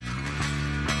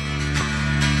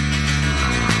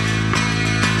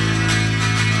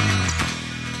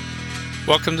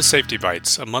Welcome to Safety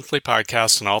Bites, a monthly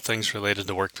podcast on all things related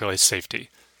to workplace safety.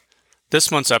 This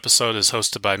month's episode is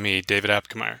hosted by me, David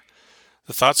Apkemeyer.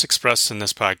 The thoughts expressed in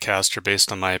this podcast are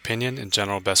based on my opinion and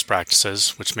general best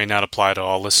practices, which may not apply to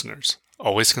all listeners.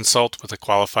 Always consult with a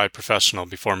qualified professional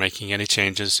before making any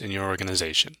changes in your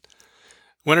organization.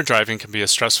 Winter driving can be a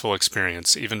stressful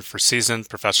experience, even for seasoned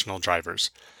professional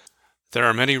drivers. There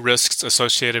are many risks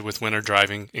associated with winter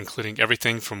driving, including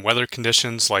everything from weather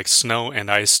conditions like snow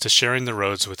and ice to sharing the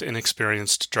roads with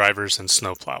inexperienced drivers and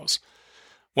snowplows.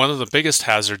 One of the biggest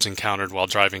hazards encountered while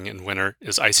driving in winter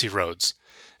is icy roads.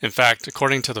 In fact,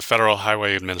 according to the Federal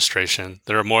Highway Administration,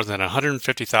 there are more than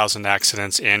 150,000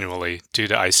 accidents annually due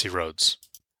to icy roads.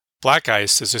 Black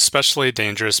ice is especially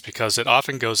dangerous because it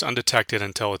often goes undetected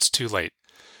until it's too late.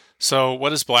 So,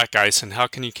 what is black ice and how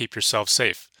can you keep yourself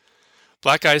safe?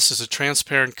 Black ice is a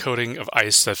transparent coating of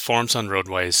ice that forms on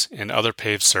roadways and other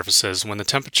paved surfaces when the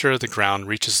temperature of the ground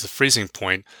reaches the freezing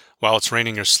point while it's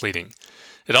raining or sleeting.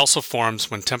 It also forms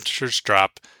when temperatures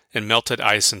drop and melted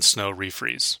ice and snow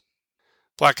refreeze.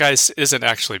 Black ice isn't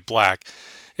actually black,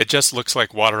 it just looks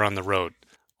like water on the road.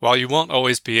 While you won't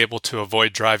always be able to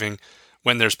avoid driving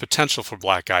when there's potential for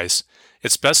black ice,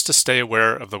 it's best to stay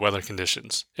aware of the weather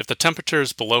conditions. If the temperature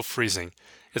is below freezing,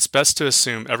 it's best to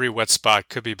assume every wet spot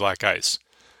could be black ice.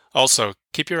 Also,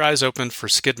 keep your eyes open for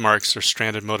skid marks or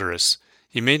stranded motorists.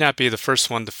 You may not be the first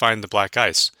one to find the black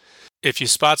ice. If you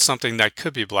spot something that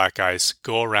could be black ice,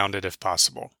 go around it if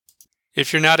possible.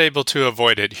 If you're not able to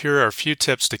avoid it, here are a few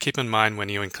tips to keep in mind when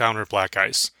you encounter black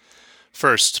ice.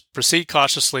 First, proceed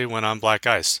cautiously when on black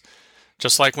ice.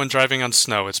 Just like when driving on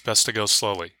snow, it's best to go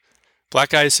slowly.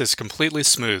 Black ice is completely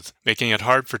smooth, making it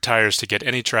hard for tires to get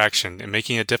any traction and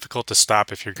making it difficult to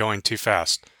stop if you're going too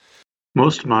fast.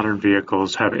 Most modern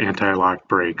vehicles have anti-lock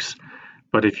brakes,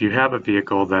 but if you have a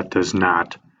vehicle that does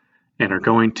not and are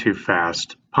going too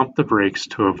fast, pump the brakes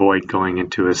to avoid going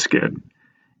into a skid.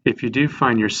 If you do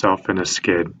find yourself in a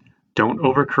skid, don't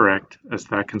overcorrect as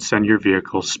that can send your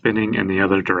vehicle spinning in the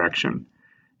other direction.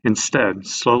 Instead,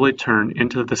 slowly turn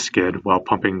into the skid while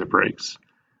pumping the brakes.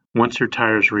 Once your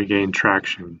tires regain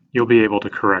traction, you'll be able to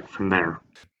correct from there.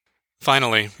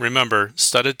 Finally, remember,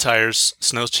 studded tires,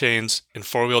 snow chains, and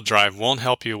four-wheel drive won't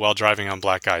help you while driving on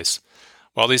black ice.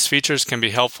 While these features can be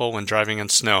helpful when driving in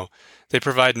snow, they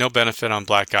provide no benefit on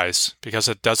black ice because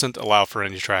it doesn't allow for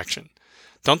any traction.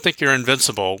 Don't think you're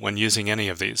invincible when using any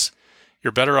of these.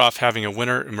 You're better off having a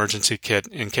winter emergency kit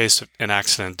in case an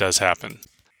accident does happen.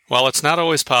 While it's not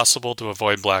always possible to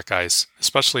avoid black ice,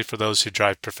 especially for those who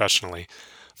drive professionally,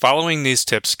 following these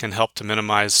tips can help to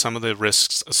minimize some of the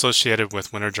risks associated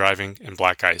with winter driving and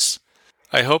black ice.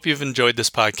 I hope you've enjoyed this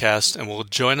podcast and will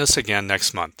join us again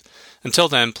next month. Until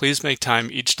then, please make time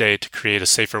each day to create a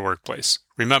safer workplace.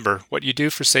 Remember, what you do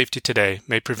for safety today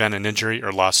may prevent an injury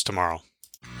or loss tomorrow.